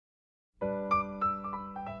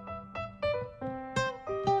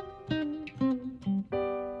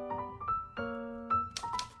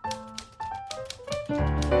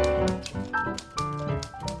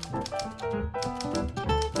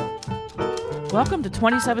Welcome to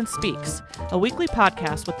 27 Speaks, a weekly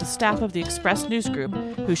podcast with the staff of the Express News Group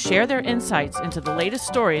who share their insights into the latest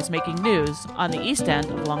stories making news on the East End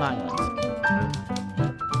of Long Island.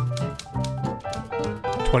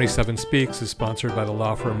 27 Speaks is sponsored by the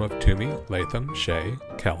law firm of Toomey, Latham, Shea,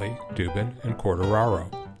 Kelly, Dubin, and Quartararo.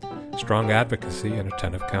 Strong advocacy and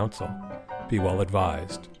attentive counsel. Be well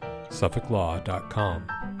advised. SuffolkLaw.com.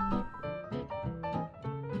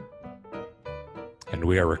 And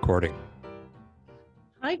we are recording.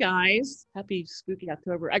 Hi guys, happy spooky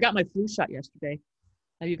October. I got my flu shot yesterday.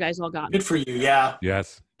 Have you guys all gotten it? Good for you, yeah.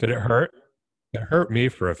 Yes. Did it hurt? It hurt me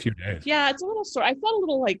for a few days. Yeah, it's a little sore. I felt a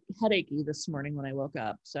little like headachy this morning when I woke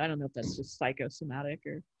up. So I don't know if that's just psychosomatic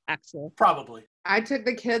or actual. Probably. I took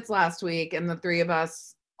the kids last week and the three of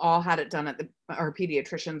us all had it done at our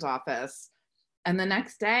pediatrician's office. And the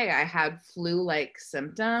next day I had flu-like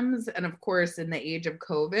symptoms. And of course, in the age of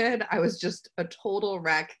COVID, I was just a total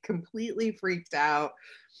wreck, completely freaked out,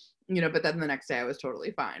 but then the next day I was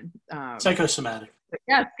totally fine. Psychosomatic.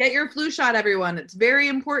 Yes, get your flu shot, everyone. It's very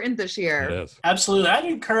important this year. It is. Absolutely. I'd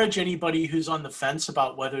encourage anybody who's on the fence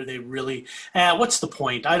about whether they really, what's the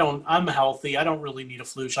point? I'm healthy. I don't really need a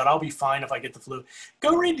flu shot. I'll be fine if I get the flu.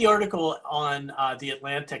 Go read the article on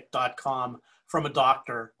theatlantic.com from a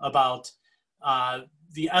doctor about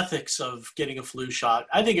the ethics of getting a flu shot.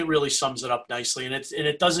 I think it really sums it up nicely, and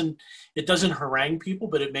it doesn't harangue people,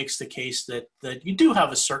 but it makes the case that you do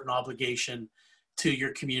have a certain obligation to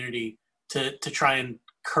your community to try and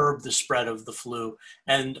curb the spread of the flu.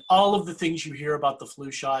 And all of the things you hear about the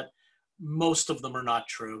flu shot, most of them are not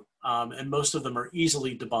true, and most of them are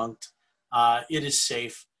easily debunked. It is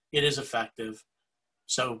safe. It is effective.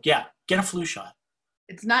 So yeah, get a flu shot.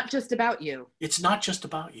 It's not just about you. It's not just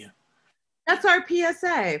about you. That's our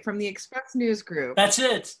PSA from the Express News Group. That's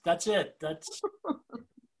it.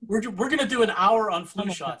 We're going to do an hour on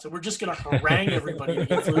flu shots, and we're just going to harangue everybody to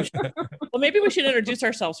get flu shots. Well, maybe we should introduce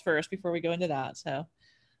ourselves first before we go into that. So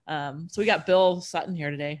we got Bill Sutton here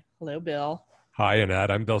today. Hello, Bill. Hi, Annette.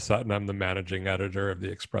 I'm Bill Sutton. I'm the managing editor of the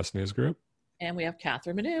Express News Group. And we have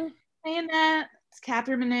Catherine Manu. Hey, Annette. It's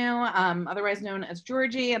Catherine Manu, otherwise known as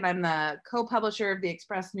Georgie, and I'm the co-publisher of the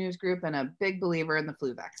Express News Group and a big believer in the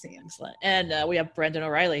flu vaccine. Excellent. And we have Brendan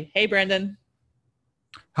O'Reilly. Hey, Brendan.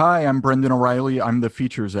 Hi, I'm Brendan O'Reilly. I'm the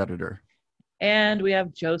features editor. And we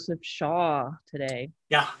have Joseph Shaw today.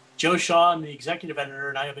 Yeah, Joe Shaw. I'm the executive editor,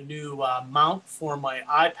 and I have a new mount for my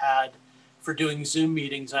iPad for doing Zoom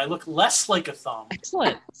meetings. I look less like a thumb.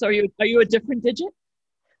 Excellent. So are you a different digit?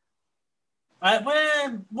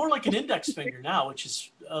 More like an index finger now, which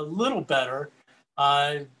is a little better,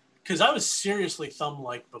 because I was seriously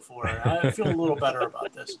thumb-like before. I feel a little better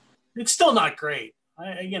about this. It's still not great.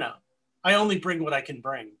 I only bring what I can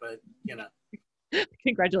bring, but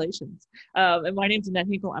Congratulations. And my name's Annette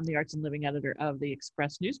Hinkle. I'm the Arts and Living editor of the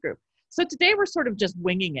Express News Group. So today we're sort of just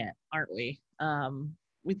winging it, aren't we?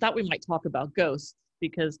 We thought we might talk about ghosts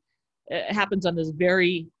because it happens on this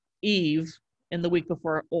very eve in the week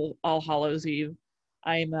before All Hallows Eve.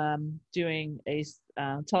 I'm doing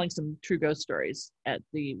telling some true ghost stories at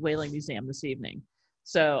the Whaling Museum this evening.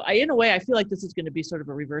 So in a way, I feel like this is going to be sort of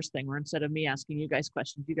a reverse thing where instead of me asking you guys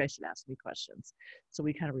questions, you guys should ask me questions. So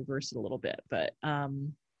we kind of reverse it a little bit, but I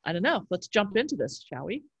don't know. Let's jump into this, shall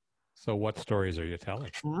we? So what stories are you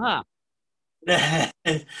telling?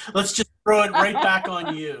 Let's just throw it right back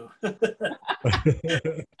on you.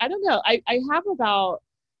 I don't know. I have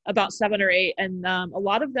about 7 or 8, and a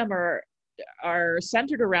lot of them are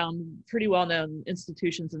centered around pretty well-known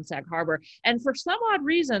institutions in Sag Harbor. And for some odd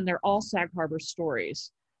reason, they're all Sag Harbor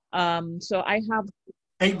stories. So I have...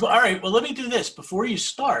 Hey, all right, well, let me do this. Before you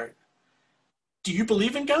start, do you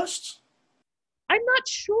believe in ghosts? I'm not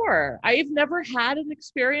sure. I've never had an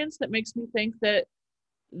experience that makes me think that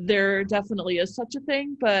there definitely is such a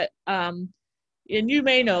thing, but... and you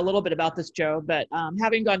may know a little bit about this, Joe, but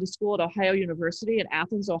having gone to school at Ohio University in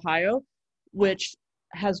Athens, Ohio, which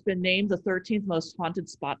has been named the 13th most haunted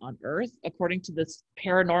spot on Earth, according to this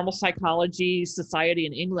paranormal psychology society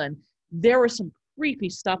in England, there was some creepy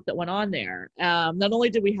stuff that went on there. Not only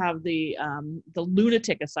did we have the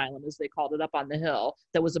lunatic asylum, as they called it, up on the hill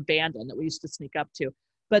that was abandoned that we used to sneak up to,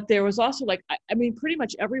 but there was also pretty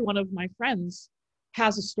much every one of my friends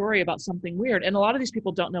has a story about something weird. And a lot of these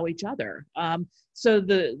people don't know each other. So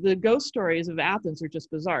the ghost stories of Athens are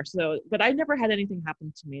just bizarre. But I never had anything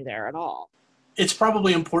happen to me there at all. It's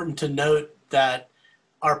probably important to note that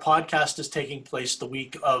our podcast is taking place the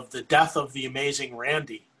week of the death of the amazing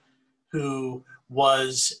Randy, who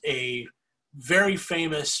was a very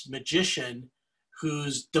famous magician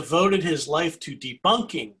who's devoted his life to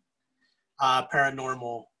debunking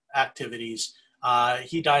paranormal activities.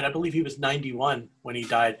 He died, I believe he was 91 when he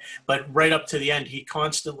died, but right up to the end, he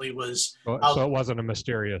constantly was out. So it wasn't a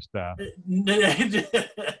mysterious death.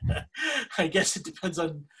 I guess it depends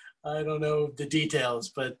on, I don't know the details,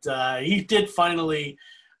 but he did finally,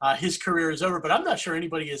 his career is over, but I'm not sure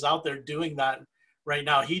anybody is out there doing that right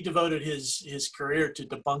now. He devoted his career to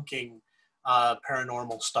debunking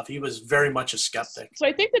paranormal stuff. He was very much a skeptic. So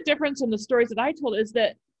I think the difference in the stories that I told is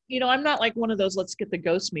that, I'm not like one of those, let's get the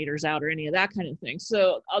ghost meters out or any of that kind of thing.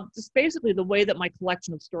 So just basically the way that my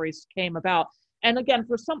collection of stories came about. And again,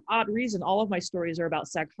 for some odd reason, all of my stories are about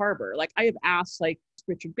Sag Harbor. Like I have asked like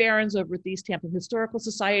Richard Behrens over at the East Hampton Historical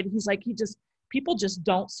Society. He's like, people just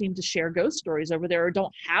don't seem to share ghost stories over there or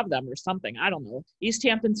don't have them or something. I don't know. East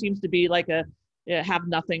Hampton seems to be like have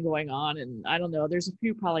nothing going on. And I don't know, there's a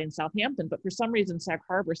few probably in Southampton, but for some reason, Sag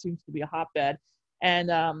Harbor seems to be a hotbed.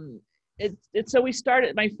 And so we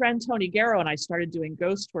started, my friend Tony Garrow and I started doing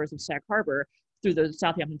ghost tours of Sag Harbor through the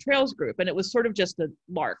Southampton Trails group. And it was sort of just a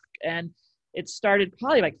lark. And it started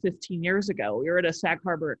probably like 15 years ago. We were at a Sag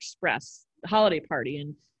Harbor Express holiday party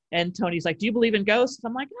and Tony's like, do you believe in ghosts?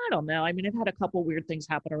 I'm like, I don't know. I mean, I've had a couple weird things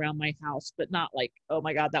happen around my house, but not like, oh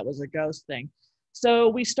my God, that was a ghost thing. So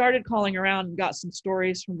we started calling around and got some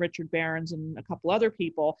stories from Richard Behrens and a couple other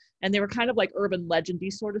people, and they were kind of like urban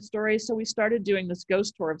legendy sort of stories. So we started doing this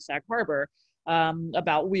ghost tour of Sag Harbor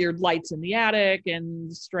about weird lights in the attic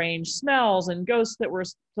and strange smells and ghosts that were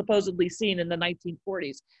supposedly seen in the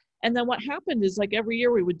 1940s. And then what happened is like every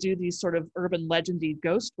year we would do these sort of urban legendy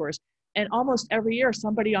ghost tours, and almost every year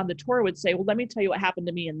somebody on the tour would say, well, let me tell you what happened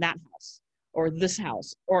to me in that house or this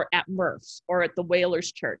house or at Murph's or at the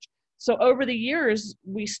Whalers Church. So over the years,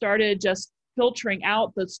 we started just filtering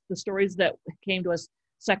out the stories that came to us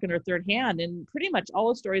second or third hand. And pretty much all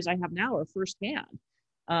the stories I have now are firsthand,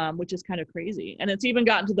 which is kind of crazy. And it's even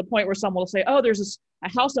gotten to the point where someone will say, oh, there's a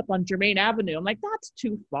house up on Germain Avenue. I'm like, that's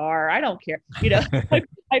too far. I don't care.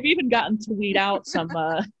 I've even gotten to weed out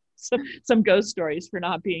some ghost stories for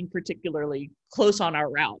not being particularly close on our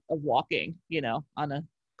route of walking, on a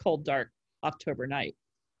cold, dark October night,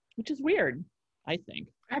 which is weird, I think.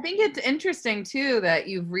 I think it's interesting too that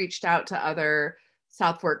you've reached out to other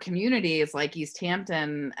South Fork communities like East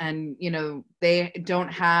Hampton, and they don't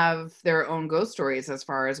have their own ghost stories as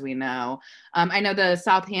far as we know. I know the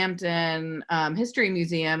Southampton History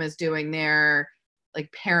Museum is doing their like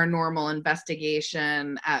paranormal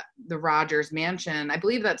investigation at the Rogers Mansion. I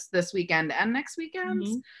believe that's this weekend and next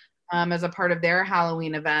weekend, as a part of their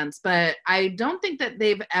Halloween events. But I don't think that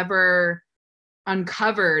they've ever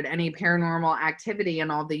uncovered any paranormal activity in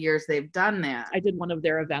all the years they've done that. I did one of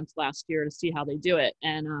their events last year to see how they do it,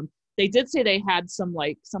 and they did say they had some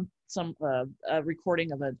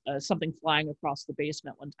recording of something flying across the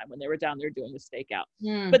basement one time when they were down there doing a stakeout.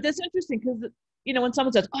 But that's interesting because when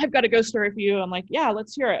someone says, oh, I've got a ghost story for you, I'm like, yeah,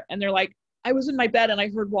 let's hear it. And they're like, I was in my bed and I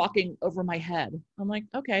heard walking over my head. I'm like,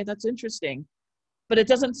 okay, that's interesting, but it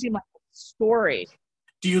doesn't seem like a story.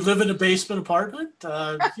 Do you live in a basement apartment?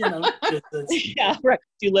 Yeah, right.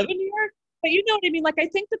 Do you live in New York? But you know what I mean? Like, I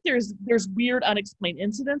think that there's weird unexplained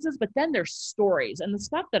incidences, but then there's stories. And the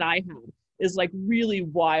stuff that I have is like really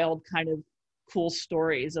wild kind of cool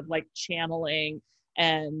stories of like channeling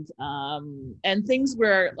and things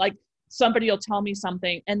where like somebody will tell me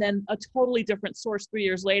something and then a totally different source 3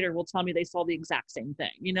 years later will tell me they saw the exact same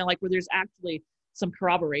thing, like where there's actually some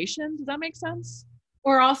corroboration. Does that make sense?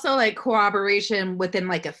 Or also like corroboration within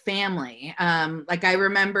like a family. Like I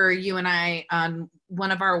remember you and I on one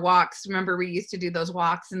of our walks, remember we used to do those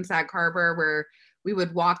walks in Sag Harbor where we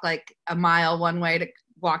would walk like a mile one way to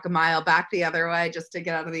walk a mile back the other way just to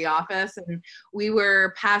get out of the office. And we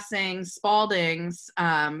were passing Spalding's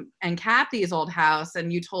and Kathy's old house.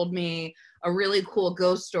 And you told me a really cool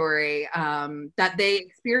ghost story that they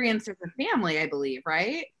experienced as a family, I believe,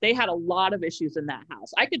 right? They had a lot of issues in that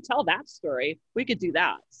house. I could tell that story. We could do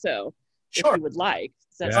that. So sure. If you would like.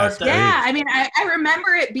 Yeah, I mean, I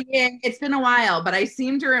remember it being, it's been a while, but I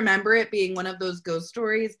seem to remember it being one of those ghost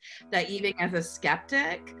stories that even as a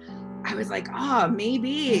skeptic, I was like, oh,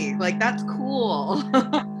 maybe, like, that's cool.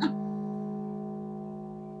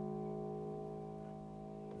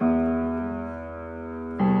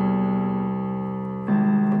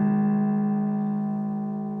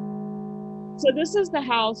 So this is the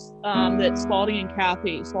house that Spalding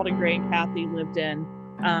Gray and Kathy lived in,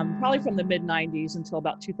 probably from the mid 90s until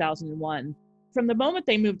about 2001. From the moment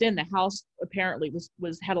they moved in, the house apparently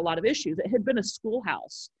had a lot of issues. It had been a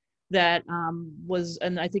schoolhouse that was,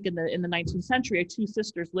 and I think in the 19th century, two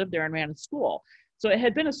sisters lived there and ran a school. So it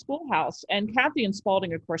had been a schoolhouse, and Kathy and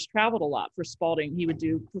Spalding, of course, traveled a lot. For Spalding, he would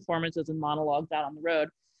do performances and monologues out on the road.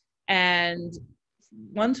 And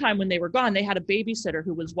one time when they were gone, they had a babysitter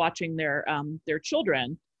who was watching their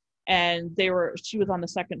children, and she was on the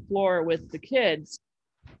second floor with the kids,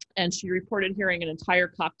 and she reported hearing an entire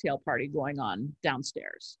cocktail party going on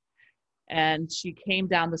downstairs. And she came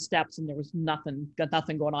down the steps and there was nothing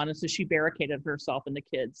going on. And so she barricaded herself and the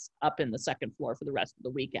kids up in the second floor for the rest of the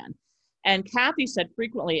weekend. And Kathy said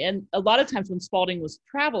frequently, and a lot of times when Spalding was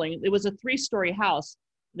traveling, it was a 3-story house.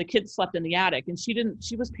 The kids slept in the attic, and she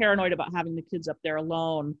was paranoid about having the kids up there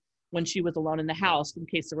alone when she was alone in the house in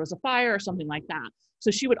case there was a fire or something like that. So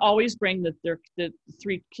she would always bring the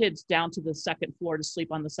 3 kids down to the second floor to sleep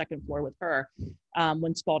on the second floor with her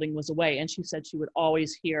when Spalding was away. And she said she would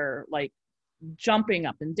always hear like jumping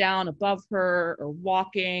up and down above her, or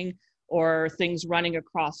walking, or things running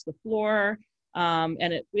across the floor.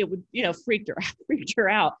 And it would, freaked her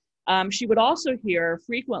out. She would also hear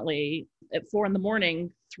frequently at 4 a.m,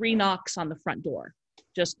 3 knocks on the front door,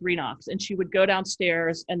 just 3 knocks. And she would go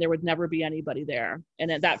downstairs and there would never be anybody there.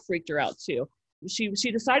 And that freaked her out too. She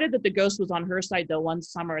decided that the ghost was on her side though. One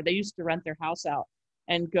summer, they used to rent their house out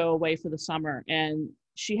and go away for the summer. And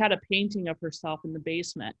she had a painting of herself in the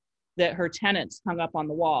basement that her tenants hung up on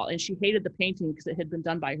the wall. And she hated the painting because it had been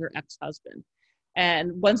done by her ex-husband.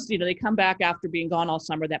 And once, they come back after being gone all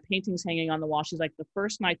summer, that painting's hanging on the wall. She's like, the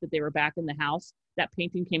first night that they were back in the house, that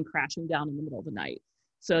painting came crashing down in the middle of the night.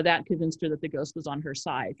 So that convinced her that the ghost was on her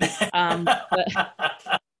side. But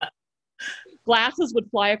glasses would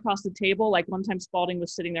fly across the table. Like one time Spalding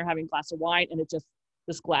was sitting there having a glass of wine, and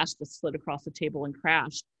this glass just slid across the table and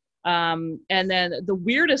crashed. And then the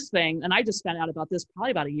weirdest thing, and I just found out about this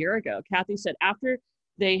probably about a year ago, Kathy said after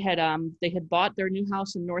they had bought their new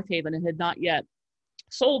house in North Haven and had not yet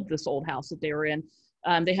sold this old house that they were in,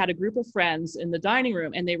 they had a group of friends in the dining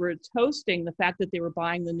room, and they were toasting the fact that they were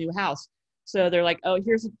buying the new house. So they're like, oh,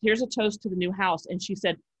 here's a toast to the new house. And she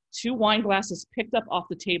said 2 wine glasses picked up off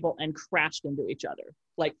the table and crashed into each other.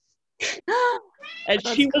 Like, and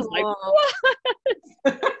that's she was cool.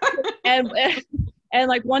 Like, what? and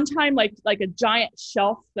like one time, like a giant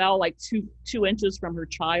shelf fell like two inches from her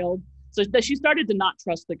child. So that she started to not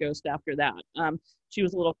trust the ghost after that. She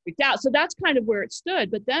was a little freaked out. So that's kind of where it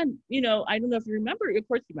stood. But then, I don't know if you remember, of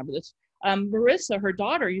course you remember this. Marissa, her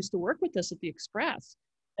daughter, used to work with us at the Express.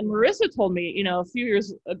 And Marissa told me, a few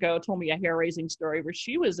years ago, told me a hair-raising story where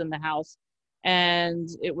she was in the house, and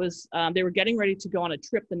it was, they were getting ready to go on a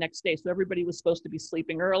trip the next day. So everybody was supposed to be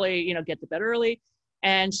sleeping early, get to bed early.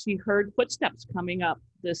 And she heard footsteps coming up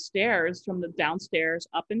the stairs from the downstairs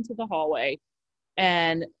up into the hallway.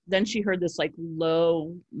 And then she heard this like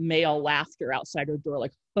low male laughter outside her door,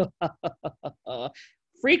 like,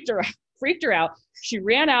 freaked her out. She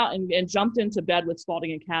ran out and jumped into bed with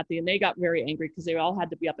Spalding and Kathy, and they got very angry because they all had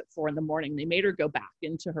to be up at 4 a.m. They made her go back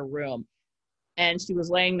into her room, and she was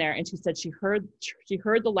laying there, and she said she heard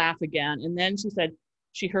the laugh again. And then she said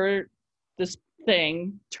she heard this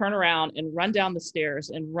thing turn around and run down the stairs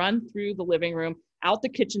and run through the living room out the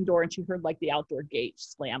kitchen door, and she heard like the outdoor gate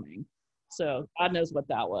slamming. So God knows what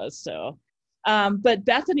that was. So, but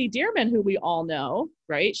Bethany Dearman, who we all know,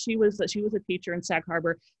 right? She was a teacher in Sag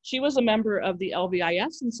Harbor. She was a member of the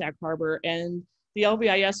LVIS in Sag Harbor, and the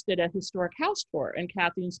LVIS did a historic house tour, and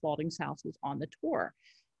Kathy and Spalding's house was on the tour.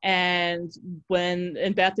 And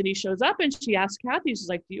Bethany shows up and she asks Kathy, she's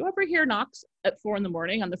like, do you ever hear knocks at 4 a.m.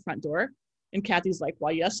 on the front door? And Kathy's like,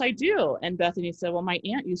 well, yes, I do. And Bethany said, well, my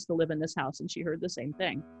aunt used to live in this house, and she heard the same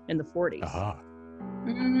thing in the 40s. Uh-huh.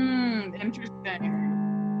 Interesting.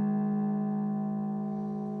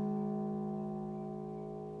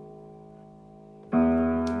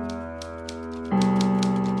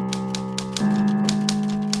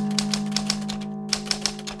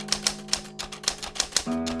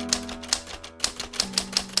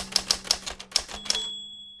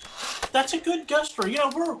 That's a good ghost story.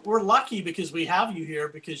 We're lucky because we have you here,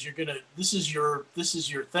 because this is your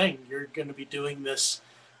thing. You're gonna be doing this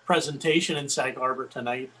presentation in Sag Harbor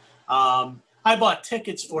tonight. I bought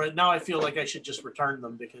tickets for it. Now I feel like I should just return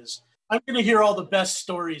them because I'm going to hear all the best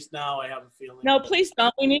stories now, I have a feeling. No, please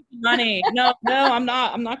don't. We need money. No, I'm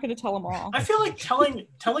not going to tell them all. I feel like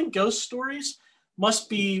telling ghost stories must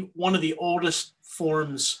be one of the oldest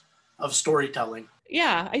forms of storytelling.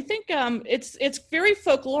 Yeah, I think it's very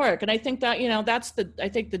folkloric, and I think that that's the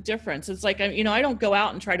difference. It's like I don't go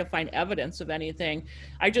out and try to find evidence of anything.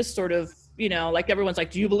 I just sort of like everyone's like,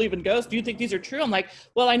 do you believe in ghosts? Do you think these are true? I'm like,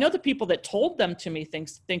 well, I know the people that told them to me think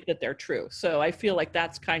that they're true. So I feel like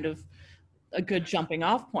that's kind of a good jumping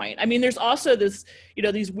off point. I mean, there's also this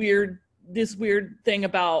this weird thing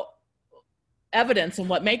about evidence and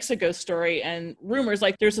what makes a ghost story and rumors.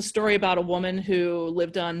 Like there's a story about a woman who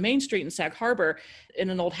lived on Main Street in Sag Harbor in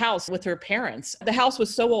an old house with her parents. The house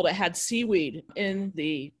was so old it had seaweed in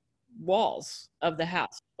the walls of the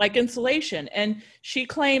house, like insulation. And she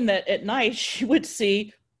claimed that at night she would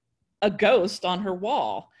see a ghost on her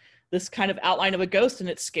wall, this kind of outline of a ghost, and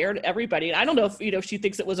it scared everybody. I don't know if she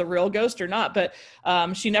thinks it was a real ghost or not, but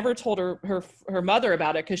she never told her mother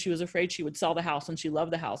about it because she was afraid she would sell the house, and she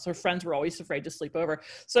loved the house. Her friends were always afraid to sleep over.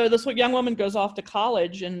 So this young woman goes off to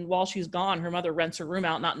college, and while she's gone, her mother rents her room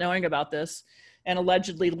out, not knowing about this, and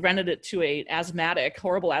allegedly rented it to a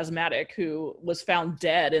horrible asthmatic who was found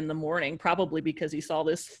dead in the morning, probably because he saw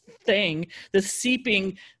this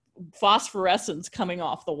seeping phosphorescence coming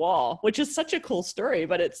off the wall, which is such a cool story,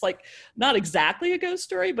 but it's like not exactly a ghost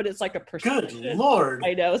story, but it's like a perception. Good Lord.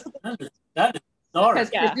 I know. That is dark.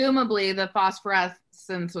 Because presumably the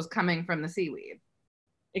phosphorescence was coming from the seaweed.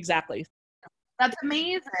 Exactly. That's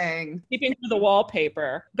amazing. Keeping through the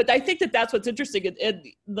wallpaper. But I think that's what's interesting.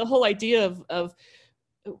 The whole idea of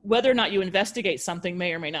whether or not you investigate something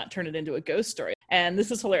may or may not turn it into a ghost story. And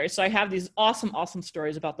this is hilarious. So I have these awesome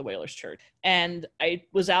stories about the Whalers Church. And I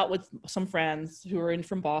was out with some friends who were in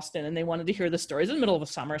from Boston, and they wanted to hear the stories in the middle of the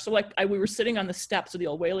summer. So we were sitting on the steps of the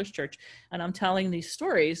old Whalers Church, and I'm telling these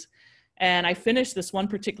stories. And I finished this one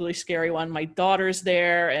particularly scary one. My daughter's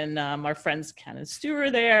there, and our friends Ken and Stu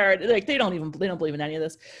are there. Like they don't believe in any of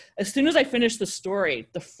this. As soon as I finished the story,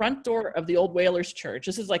 the front door of the old Whalers Church,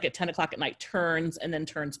 this is like at 10 o'clock at night, turns and then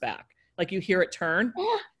turns back. Like you hear it turn.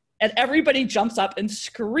 And everybody jumps up and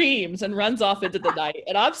screams and runs off into the night.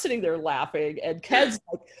 And I'm sitting there laughing. And Ken's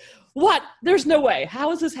like, what? There's no way.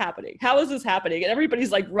 How is this happening? How is this happening? And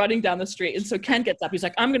everybody's like running down the street. And so Ken gets up. He's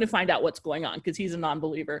like, I'm going to find out what's going on, because he's a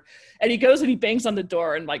non-believer. And he goes and he bangs on the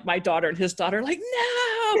door. And like my daughter and his daughter are like,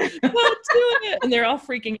 no, don't do it. And they're all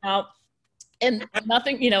freaking out. And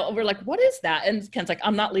nothing, we're like, what is that? And Ken's like,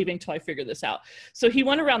 I'm not leaving till I figure this out. So he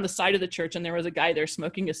went around the side of the church, and there was a guy there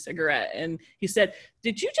smoking a cigarette. And he said,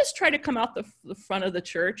 did you just try to come out the front of the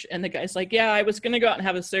church? And the guy's like, yeah, I was going to go out and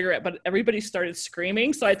have a cigarette, but everybody started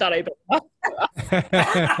screaming. So I thought I'd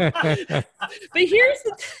But here's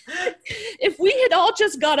if we had all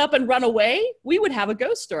just got up and run away, we would have a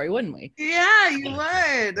ghost story, wouldn't we? Yeah, you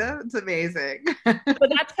would. That's amazing.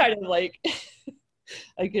 But that's kind of like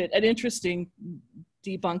an interesting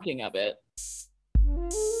debunking of it.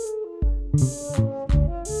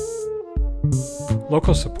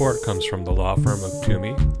 Local support comes from the law firm of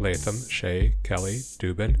Toomey, Latham, Shea, Kelly,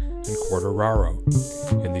 Dubin, and Corderaro.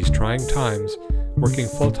 In these trying times, working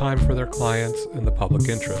full-time for their clients in the public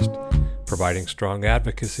interest, providing strong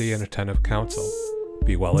advocacy and attentive counsel.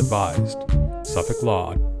 Be well advised.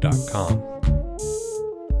 SuffolkLaw.com.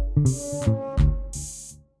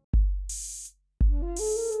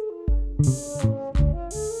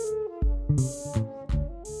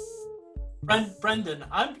 Brendan,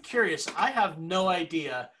 I'm curious. I have no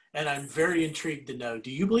idea, and I'm very intrigued to know.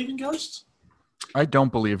 Do you believe in ghosts? I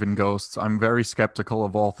don't believe in ghosts. I'm very skeptical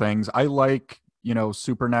of all things. I like,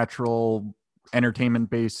 supernatural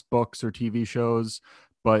entertainment-based books or TV shows,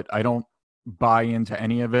 but I don't buy into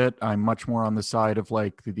any of it. I'm much more on the side of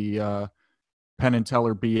like the Penn and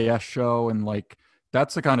Teller BS show, and like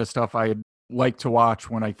that's the kind of stuff I like to watch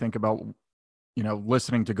when I think about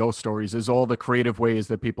listening to ghost stories, is all the creative ways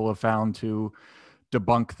that people have found to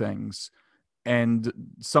debunk things. And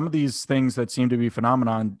some of these things that seem to be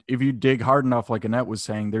phenomenon, if you dig hard enough, like Annette was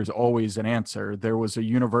saying, there's always an answer. There was a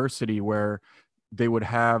university where they would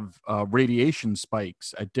have radiation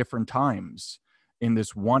spikes at different times in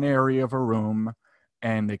this one area of a room,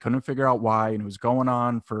 and they couldn't figure out why, and it was going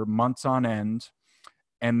on for months on end.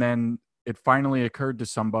 And then it finally occurred to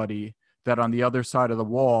somebody that on the other side of the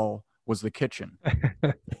wall was the kitchen.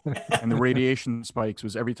 And the radiation spikes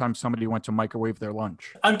was every time somebody went to microwave their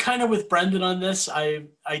lunch. I'm kind of with Brendan on this. I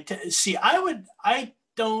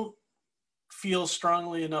don't feel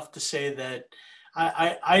strongly enough to say that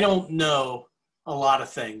I don't know a lot of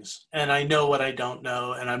things, and I know what I don't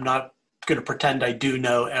know, and I'm not going to pretend I do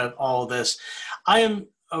know all this. I am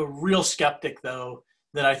a real skeptic, though,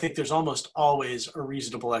 that I think there's almost always a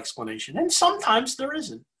reasonable explanation, and sometimes there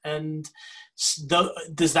isn't. And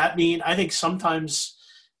does that mean, I think sometimes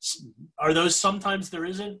there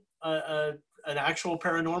isn't an actual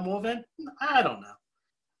paranormal event? I don't know.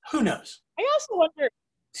 Who knows? I also wonder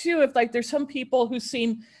too if like there's some people who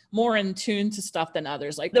seem more in tune to stuff than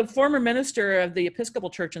others. Like the former minister of the Episcopal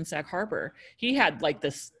Church in Sag Harbor, he had like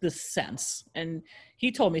this sense, and he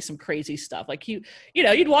told me some crazy stuff. Like you'd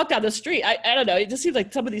walk down the street. I don't know. It just seems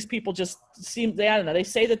like some of these people just seem, I don't know. They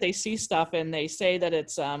say that they see stuff, and they say that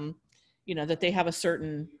it's, that they have a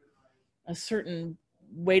certain a certain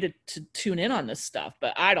way to tune in on this stuff,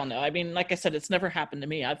 but I don't know. I mean, like I said, it's never happened to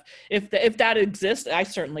me. If that exists, I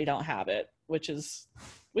certainly don't have it, which is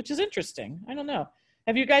interesting. I don't know.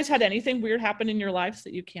 Have you guys had anything weird happen in your lives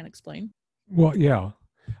that you can't explain? Well, yeah.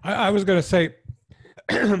 I was going to say,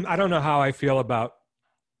 I don't know how I feel about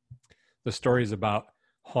the stories about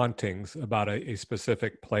hauntings, about a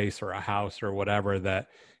specific place or a house or whatever that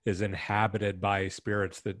is inhabited by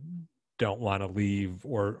spirits that don't want to leave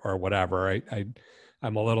or whatever.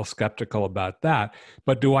 I'm a little skeptical about that.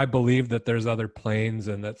 But do I believe that there's other planes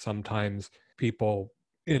and that sometimes people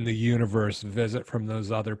in the universe visit from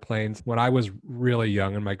those other planes? When I was really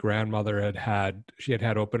young and my grandmother had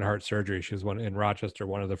open heart surgery, she was in Rochester,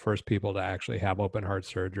 one of the first people to actually have open heart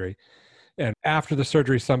surgery. And after the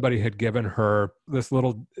surgery, somebody had given her this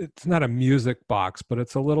little, it's not a music box, but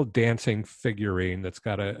it's a little dancing figurine it's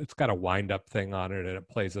got a wind up thing on it and it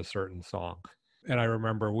plays a certain song. And I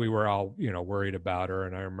remember we were all, worried about her.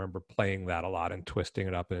 And I remember playing that a lot and twisting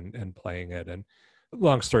it up and playing it. And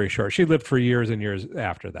long story short, she lived for years and years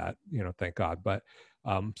after that, thank God. But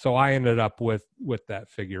so I ended up with that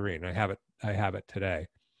figurine. I have it today.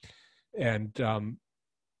 And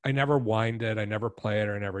I never wind it, I never play it,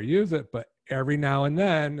 or I never use it, but every now and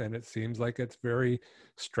then, and it seems like it's very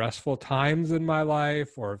stressful times in my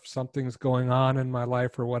life, or if something's going on in my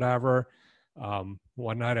life or whatever.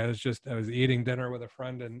 One night I was eating dinner with a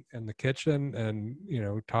friend in the kitchen and,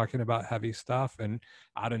 talking about heavy stuff, and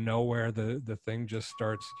out of nowhere, the thing just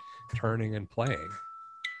starts turning and playing.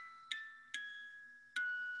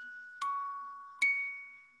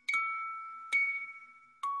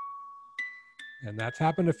 And that's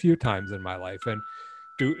happened a few times in my life. And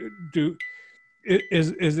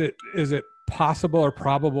is it possible or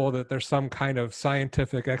probable that there's some kind of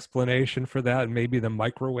scientific explanation for that? And maybe the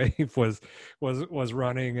microwave was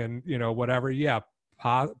running and, whatever. Yeah,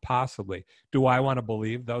 possibly. Do I want to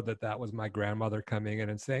believe though, that was my grandmother coming in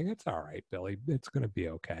and saying, "It's all right, Billy, it's going to be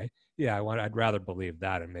okay"? Yeah, I'd rather believe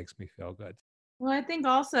that. It makes me feel good. Well, I think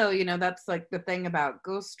also, that's like the thing about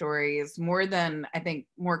ghost stories, more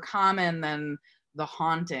common than the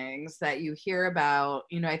hauntings that you hear about.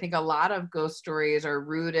 I think a lot of ghost stories are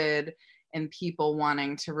rooted in people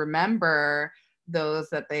wanting to remember those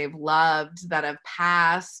that they've loved that have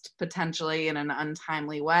passed potentially in an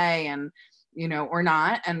untimely way, and, or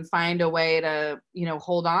not, and find a way to,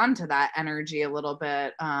 hold on to that energy a little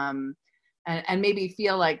bit. And maybe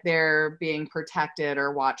feel like they're being protected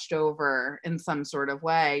or watched over in some sort of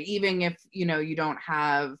way, even if, you don't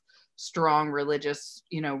have strong religious,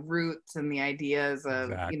 roots and the ideas of,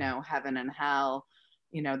 Exactly. Heaven and hell.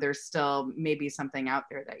 There's still maybe something out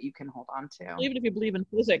there that you can hold on to. Even if you believe in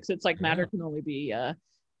physics, it's like matter can only be,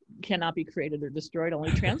 cannot be created or destroyed,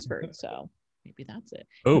 only transferred. So maybe that's it.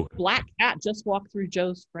 Oh, Black cat just walked through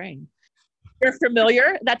Joe's frame. You're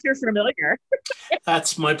familiar? That's your familiar.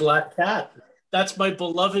 That's my black cat. That's my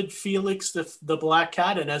beloved Felix, the black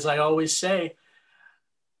cat. And as I always say,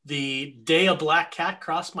 the day a black cat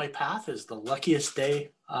crossed my path is the luckiest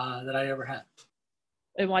day that I ever had.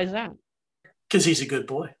 And why is that? Because he's a good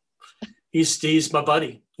boy. He's my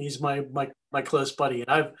buddy. He's my close buddy. And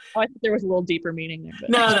I thought there was a little deeper meaning there. But.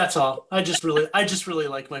 No, that's all. I just really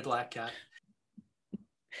like my black cat.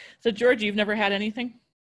 So George, you've never had anything?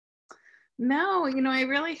 No, I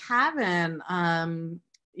really haven't. I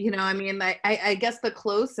guess the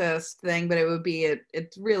closest thing, but it would be,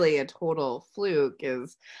 it's really a total fluke,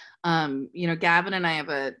 is, Gavin and I have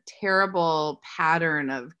a terrible pattern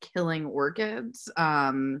of killing orchids.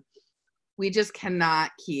 We just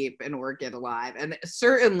cannot keep an orchid alive, and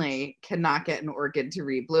certainly cannot get an orchid to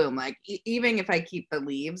rebloom. Like, even if I keep the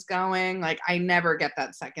leaves going, like, I never get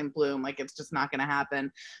that second bloom. Like, it's just not going to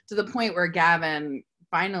happen, to the point where Gavin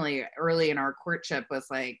finally, early in our courtship, was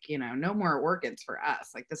like, no more orchids for us.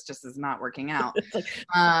 Like, this just is not working out.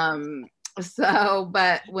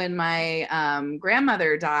 But when my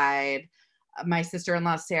grandmother died, my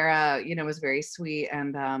sister-in-law, Sarah, was very sweet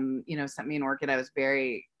and, sent me an orchid. I was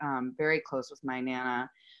very, very close with my Nana,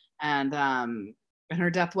 and her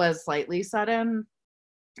death was slightly sudden.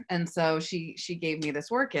 And so she gave me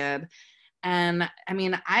this orchid, and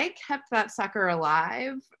I kept that sucker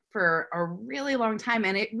alive for a really long time,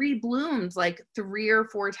 and it rebloomed like 3 or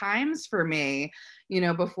 4 times for me,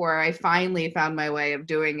 before I finally found my way of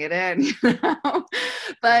doing it in,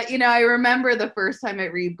 But, I remember the first time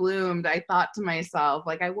it rebloomed, I thought to myself,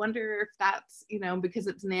 like, I wonder if that's, because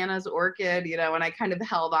it's Nana's orchid, and I kind of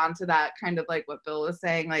held on to that, kind of like what Bill was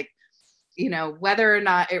saying, like, whether or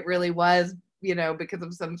not it really was, because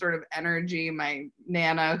of some sort of energy, my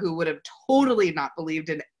Nana, who would have totally not believed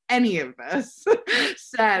in any of this,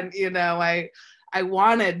 said, I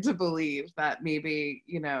wanted to believe that maybe,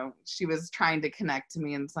 you know, she was trying to connect to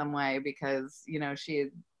me in some way because, you know,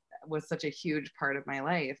 was such a huge part of my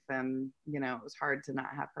life, and, you know, it was hard to not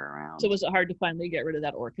have her around. So was it hard to finally get rid of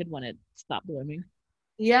that orchid when it stopped blooming?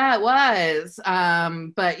 Yeah, it was.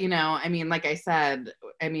 But, you know, I mean, like I said,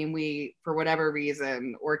 I mean, we, for whatever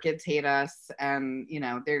reason, orchids hate us, and, you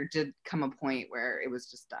know, there did come a point where it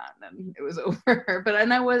was just done and it was over. But,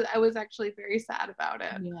 and I was actually very sad about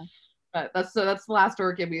it. Yeah. But that's the last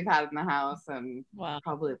orchid we've had in the house, and Wow.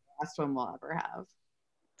 probably the last one we'll ever have.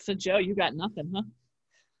 So Joe, you got nothing, huh?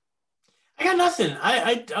 I got nothing.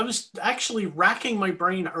 I was actually racking my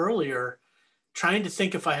brain earlier, trying to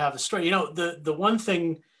think if I have a story. You know, the one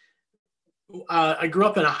thing, I grew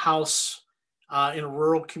up in a house in a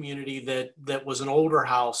rural community that was an older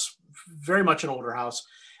house, very much an older house,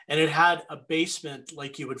 and it had a basement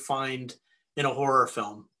like you would find in a horror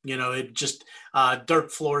film. You know, it just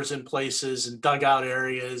dirt floors in places and dugout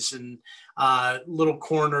areas and little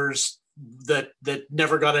corners that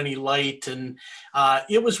never got any light, and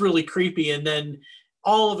it was really creepy. And then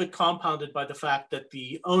all of it compounded by the fact that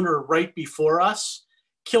the owner right before us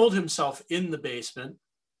killed himself in the basement.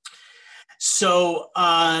 So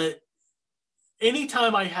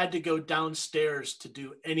anytime I had to go downstairs to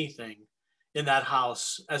do anything in that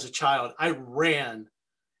house as a child, I ran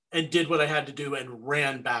and did what I had to do and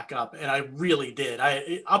ran back up. And I really did.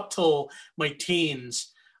 Up till my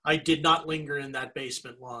teens, I did not linger in that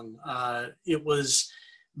basement long. It was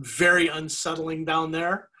very unsettling down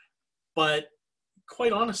there, but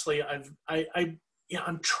quite honestly,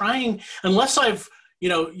 I'm trying, unless I've, you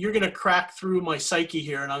know, you're going to crack through my psyche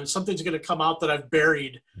here and something's going to come out that I've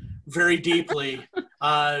buried very deeply.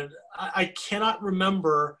 I cannot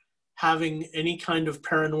remember having any kind of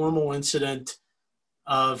paranormal incident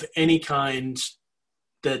of any kind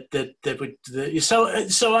that would,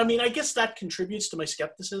 so I mean, I guess that contributes to my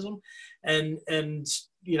skepticism, and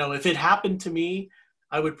you know, if it happened to me,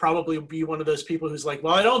 I would probably be one of those people who's like,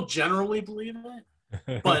 well, I don't generally believe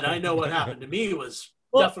it, but I know what happened to me was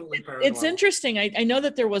definitely paranormal. It's interesting. I know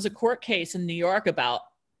that there was a court case in New York about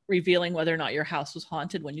revealing whether or not your house was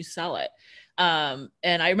haunted when you sell it. And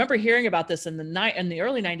I remember hearing about this in the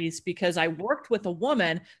early 90s because I worked with a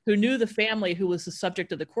woman who knew the family who was the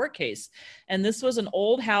subject of the court case. And this was an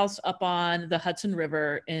old house up on the Hudson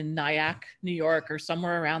River in Nyack, New York, or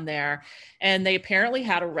somewhere around there. And they apparently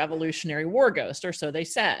had a Revolutionary War ghost, or so they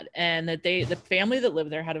said. And that the family that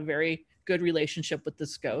lived there had a very good relationship with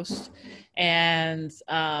this ghost, and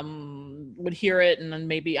would hear it, and then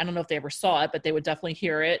maybe, I don't know if they ever saw it, but they would definitely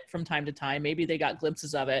hear it from time to time. Maybe they got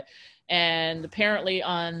glimpses of it. And apparently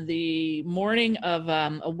on the morning of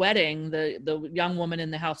a wedding, the young woman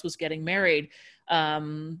in the house was getting married.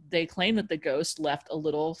 They claim that the ghost left a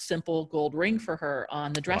little simple gold ring for her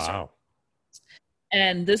on the dresser. Wow.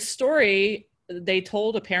 And this story they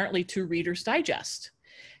told apparently to Reader's Digest.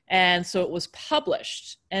 And so it was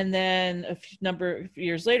published. And then a number of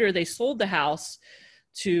years later, they sold the house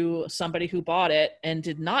to somebody who bought it and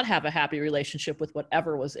did not have a happy relationship with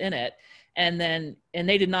whatever was in it. And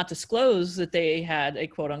they did not disclose that they had a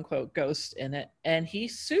quote unquote ghost in it. And he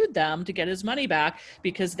sued them to get his money back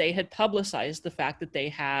because they had publicized the fact that they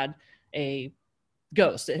had a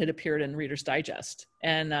ghost that had appeared in Reader's Digest.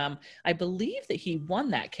 And I believe that he won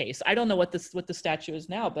that case. I don't know what the statute is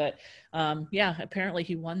now, but yeah, apparently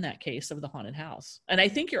he won that case of the haunted house. And I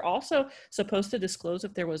think you're also supposed to disclose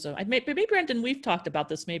if there was maybe Brendan, we've talked about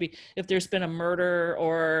this, maybe if there's been a murder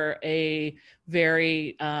or a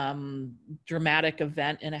very dramatic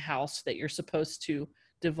event in a house, that you're supposed to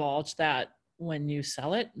divulge that when you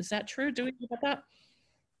sell it. Is that true? Do we know about that?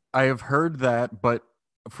 I have heard that, but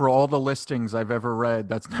for all the listings I've ever read,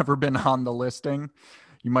 that's never been on the listing.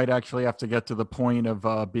 You might actually have to get to the point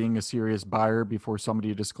of being a serious buyer before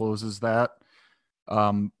somebody discloses that.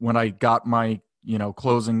 When I got my,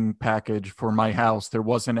 closing package for my house, there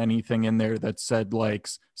wasn't anything in there that said like,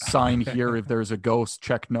 sign here if there's a ghost,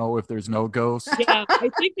 check no if there's no ghost. Yeah, I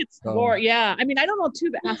think it's more, yeah. I mean, I don't know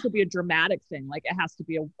too, but it has to be a dramatic thing. Like it has to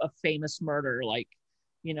be a famous murder, like,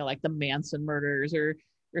 like the Manson murders or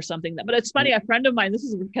something. But it's funny, a friend of mine, this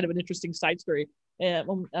is kind of an interesting side story.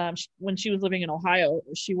 When she was living in Ohio,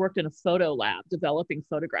 she worked in a photo lab developing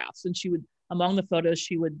photographs, and among the photos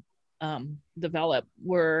she would develop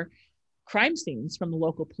were crime scenes from the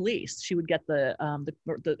local police. She would get the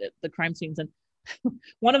crime scenes, and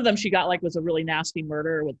one of them she got was a really nasty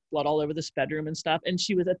murder with blood all over this bedroom and stuff. And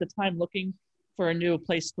she was at the time looking for a new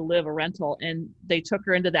place to live, a rental, and they took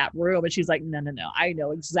her into that room, and she's like, no, I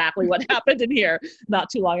know exactly what happened in here not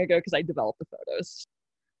too long ago because I developed the photos.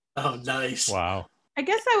 Oh, nice. Wow. I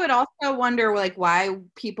guess I would also wonder like why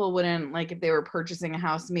people wouldn't, like, if they were purchasing a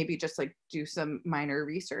house, maybe just like do some minor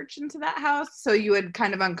research into that house. So you would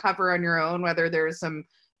kind of uncover on your own whether there was some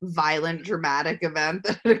violent, dramatic event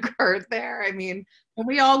that had occurred there. I mean, can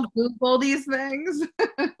we all Google these things?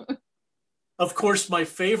 Of course, my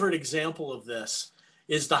favorite example of this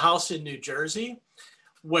is the house in New Jersey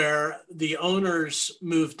where the owners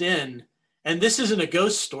moved in. And this isn't a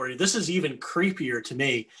ghost story. This is even creepier to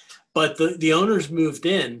me. But the owners moved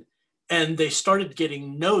in and they started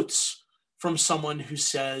getting notes from someone who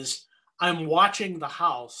says, I'm watching the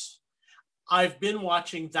house. I've been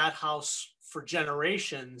watching that house for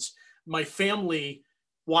generations. My family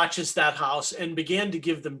watches that house, and began to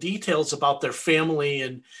give them details about their family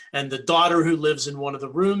and the daughter who lives in one of the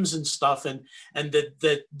rooms and stuff. And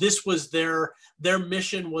that this was their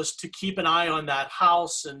mission was to keep an eye on that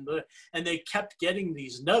house. And they kept getting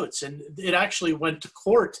these notes, and it actually went to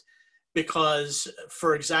court because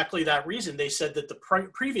for exactly that reason. They said that the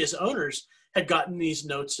previous owners had gotten these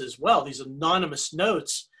notes as well, these anonymous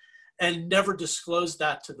notes, and never disclosed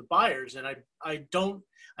that to the buyers. And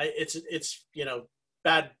it's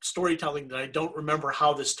bad storytelling that I don't remember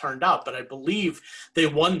how this turned out, but I believe they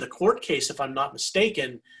won the court case, if I'm not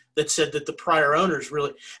mistaken, that said that the prior owners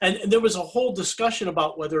really, and there was a whole discussion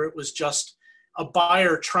about whether it was just a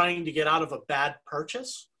buyer trying to get out of a bad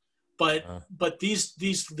purchase. But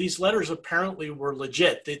these letters apparently were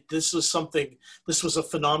legit. This was a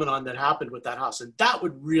phenomenon that happened with that house, and that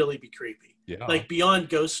would really be creepy. Yeah. Like beyond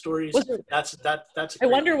ghost stories, that's. I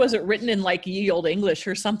wonder, was it written in like ye olde English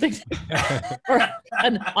or something, or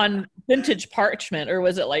on vintage parchment, or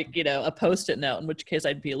was it like a Post-it note? In which case,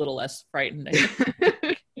 I'd be a little less frightened.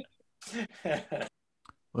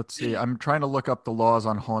 Let's see. I'm trying to look up the laws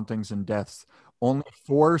on hauntings and deaths. Only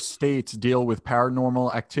 4 states deal with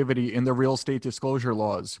paranormal activity in the real estate disclosure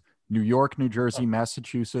laws: New York, New Jersey,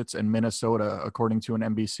 Massachusetts, and Minnesota, according to an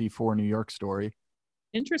NBC4 New York story.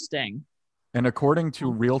 Interesting. And according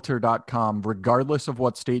to Realtor.com, regardless of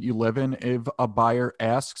what state you live in, if a buyer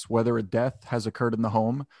asks whether a death has occurred in the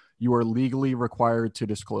home, you are legally required to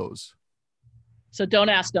disclose. So don't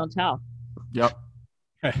ask, don't tell. Yep.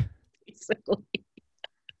 Basically.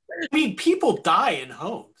 I mean, people die in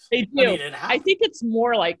homes. They do. I think it's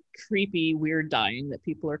more like creepy, weird dying that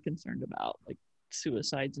people are concerned about, like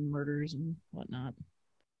suicides and murders and whatnot.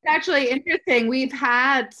 It's actually interesting. We've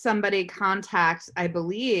had somebody contact, I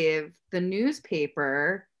believe, the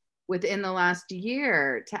newspaper within the last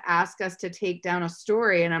year to ask us to take down a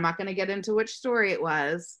story, and I'm not going to get into which story it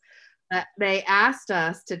was. They asked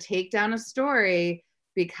us to take down a story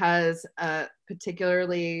because a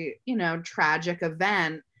particularly, tragic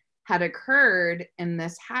event had occurred in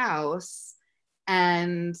this house,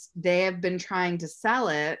 and they have been trying to sell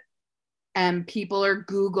it, and people are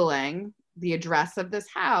Googling the address of this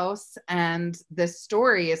house, and this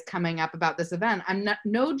story is coming up about this event.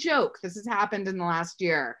 No joke. This has happened in the last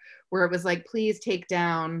year, where it was like, please take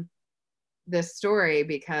down this story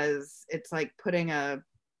because it's like putting a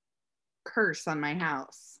curse on my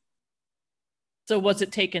house. So was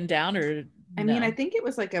it taken down, or? I mean, I think it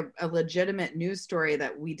was like a legitimate news story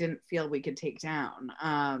that we didn't feel we could take down,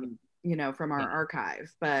 from our archive.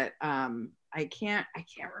 But I can't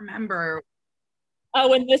remember.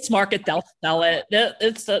 Oh, in this market, they'll sell it.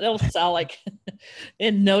 It'll sell like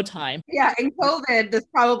in no time. Yeah, in COVID, this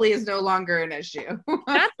probably is no longer an issue.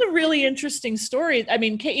 That's a really interesting story. I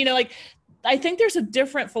mean, I think there's a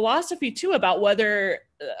different philosophy too about whether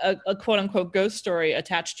a quote unquote ghost story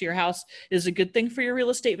attached to your house is a good thing for your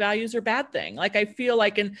real estate values or bad thing. Like, I feel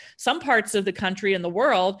like in some parts of the country and the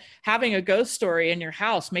world, having a ghost story in your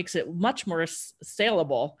house makes it much more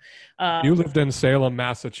saleable. You lived in Salem,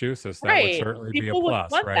 Massachusetts. That right. would certainly People be a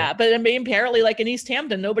plus, would want right? that. But I mean, apparently, like in East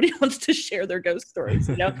Hampton, nobody wants to share their ghost stories.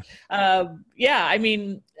 That's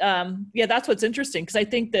what's interesting, because I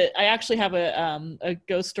think that I actually have a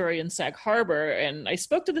ghost story in Sag Harbor, and I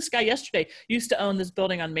spoke to this guy yesterday. He used to own this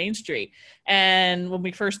building on Main Street, and when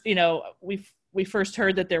we first, we first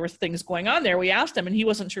heard that there was things going on there, we asked him, and he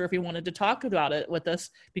wasn't sure if he wanted to talk about it with us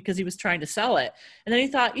because he was trying to sell it. And then he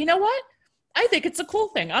thought, you know what? I think it's a cool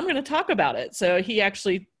thing. I'm going to talk about it. So he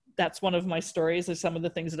actually, that's one of my stories of some of the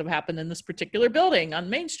things that have happened in this particular building on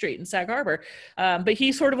Main Street in Sag Harbor. But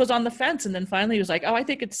he sort of was on the fence, and then finally he was like, oh, I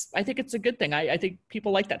think it's a good thing. I think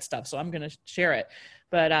people like that stuff, so I'm going to share it.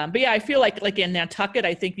 But I feel like in Nantucket,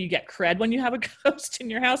 I think you get cred when you have a ghost in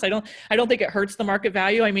your house. I don't think it hurts the market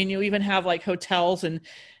value. I mean, you even have like hotels in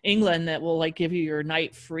England that will like give you your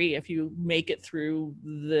night free if you make it through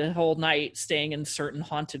the whole night staying in certain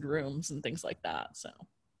haunted rooms and things like that. So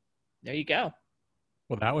there you go.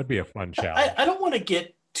 Well, that would be a fun challenge. I don't want to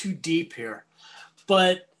get too deep here,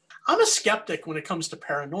 But I'm a skeptic when it comes to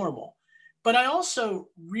paranormal. But I also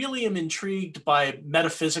really am intrigued by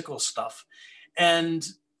metaphysical stuff. And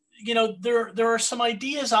there are some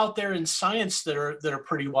ideas out there in science that are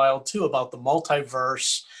pretty wild too, about the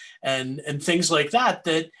multiverse and things like that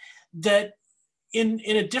in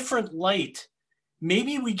a different light,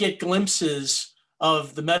 maybe we get glimpses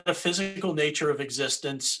of the metaphysical nature of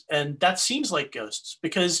existence, and that seems like ghosts.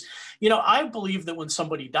 Because I believe that when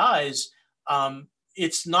somebody dies,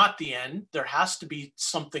 it's not the end. There has to be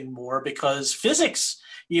something more, because physics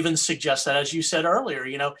even suggests that, as you said earlier,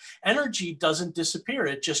 energy doesn't disappear.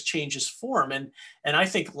 It just changes form. And I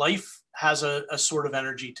think life has a sort of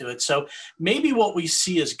energy to it. So maybe what we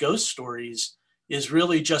see as ghost stories is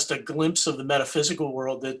really just a glimpse of the metaphysical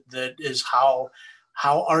world that is how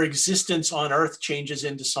our existence on Earth changes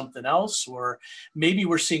into something else. Or maybe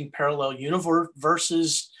we're seeing parallel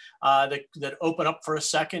universes that open up for a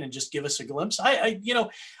second and just give us a glimpse. I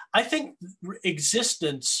think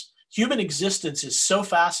human existence is so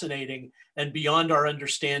fascinating and beyond our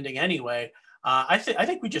understanding anyway. I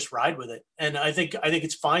think we just ride with it. And I think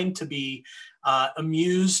it's fine to be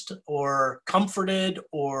amused or comforted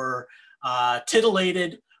or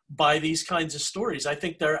titillated by these kinds of stories. I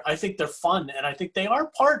think they're fun, and I think they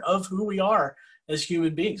are part of who we are as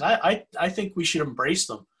human beings. I think we should embrace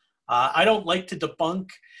them. I don't like to debunk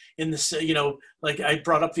in this, like I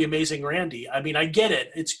brought up The Amazing Randy. I mean, I get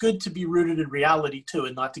it. It's good to be rooted in reality too,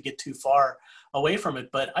 and not to get too far away from it.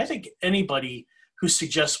 But I think anybody who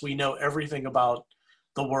suggests we know everything about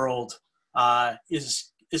the world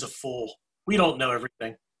is a fool. We don't know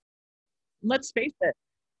everything. Let's face it,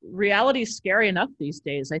 reality is scary enough these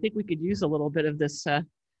days. I think we could use a little bit of this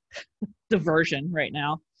diversion right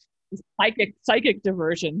now. Psychic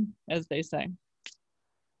diversion, as they say.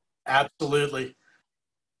 Absolutely.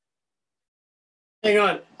 Hang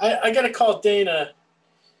on. I got to call Dana,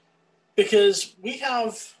 because we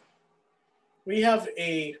have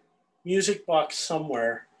a music box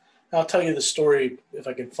somewhere. I'll tell you the story if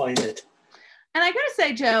I can find it. And I gotta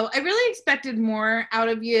say, Joe, I really expected more out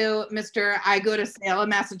of you, Mr. I go to Salem,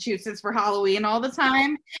 Massachusetts for Halloween all the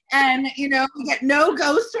time. And, we get no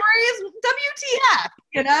ghost stories.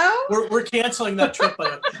 WTF, We're canceling that trip.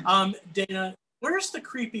 Dana, where's the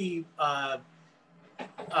creepy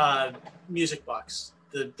music box?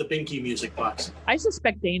 The Binky music box. I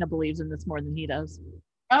suspect Dana believes in this more than he does.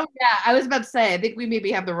 Oh, yeah. I was about to say, I think we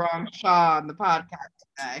maybe have the wrong Shaw on the podcast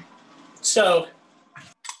today. So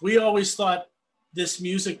we always thought this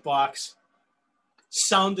music box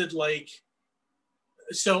sounded like,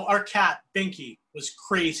 so our cat, Binky, was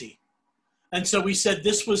crazy. And so we said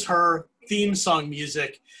this was her theme song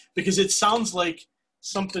music because it sounds like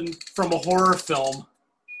something from a horror film.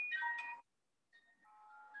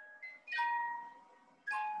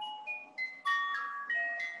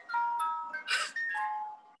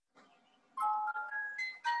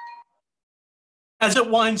 As it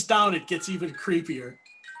winds down, it gets even creepier.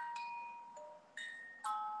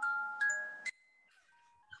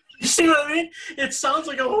 You see what I mean? It sounds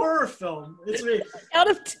like a horror film. It's out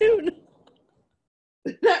of tune.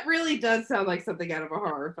 That really does sound like something out of a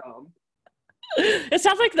horror film. It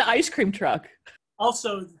sounds like the ice cream truck.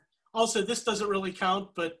 Also, this doesn't really count,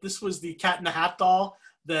 but this was the Cat in the Hat doll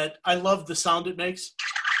that I love the sound it makes.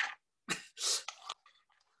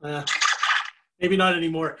 Maybe not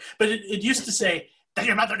anymore. But it used to say, "Does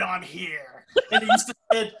your mother know I'm here?" And it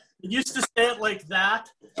used to say it like that,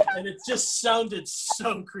 and it just sounded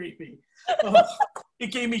so creepy. Oh, it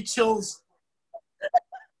gave me chills.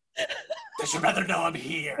 Does your mother know I'm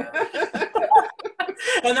here?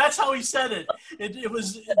 And that's how he said it. It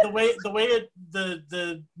was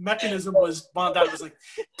the mechanism was bombed out. It was like,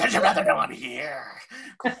 "Does your mother know I'm here?"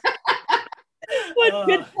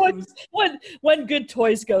 When good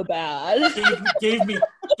toys go bad. Gave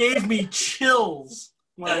me chills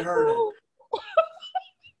when I heard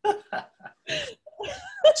it.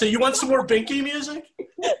 So you want some more Binky music?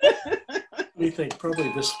 What do you think?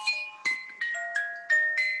 Probably this.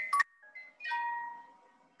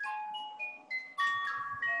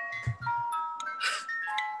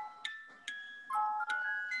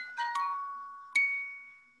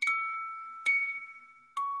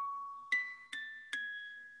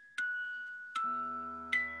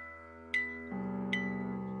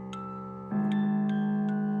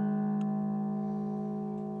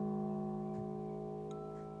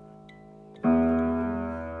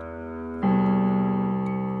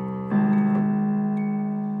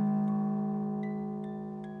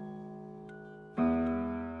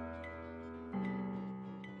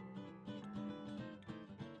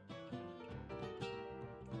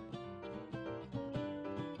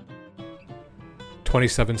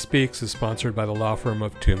 27 Speaks is sponsored by the law firm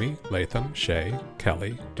of Toomey, Latham, Shea,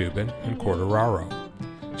 Kelly, Dubin, and Corderaro.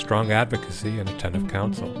 Strong advocacy and attentive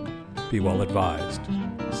counsel. Be well advised.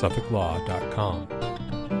 SuffolkLaw.com.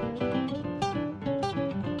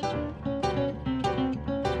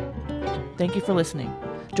 Thank you for listening.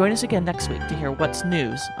 Join us again next week to hear what's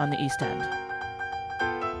news on the East End.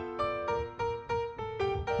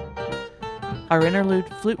 Our interlude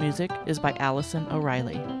flute music is by Allison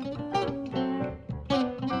O'Reilly.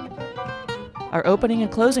 Our opening and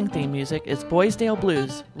closing theme music is Boysdale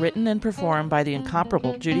Blues, written and performed by the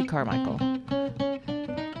incomparable Judy Carmichael.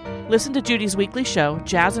 Listen to Judy's weekly show,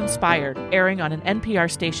 Jazz Inspired, airing on an NPR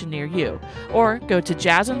station near you, or go to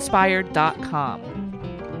jazzinspired.com.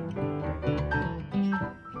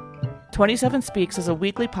 27 Speaks is a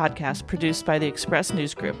weekly podcast produced by the Express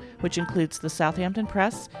News Group, which includes the Southampton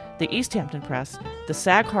Press, the East Hampton Press, the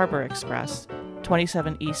Sag Harbor Express,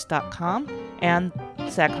 27east.com, and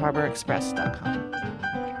sagharborexpress.com.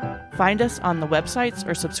 Find us on the websites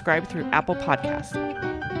or subscribe through Apple Podcasts.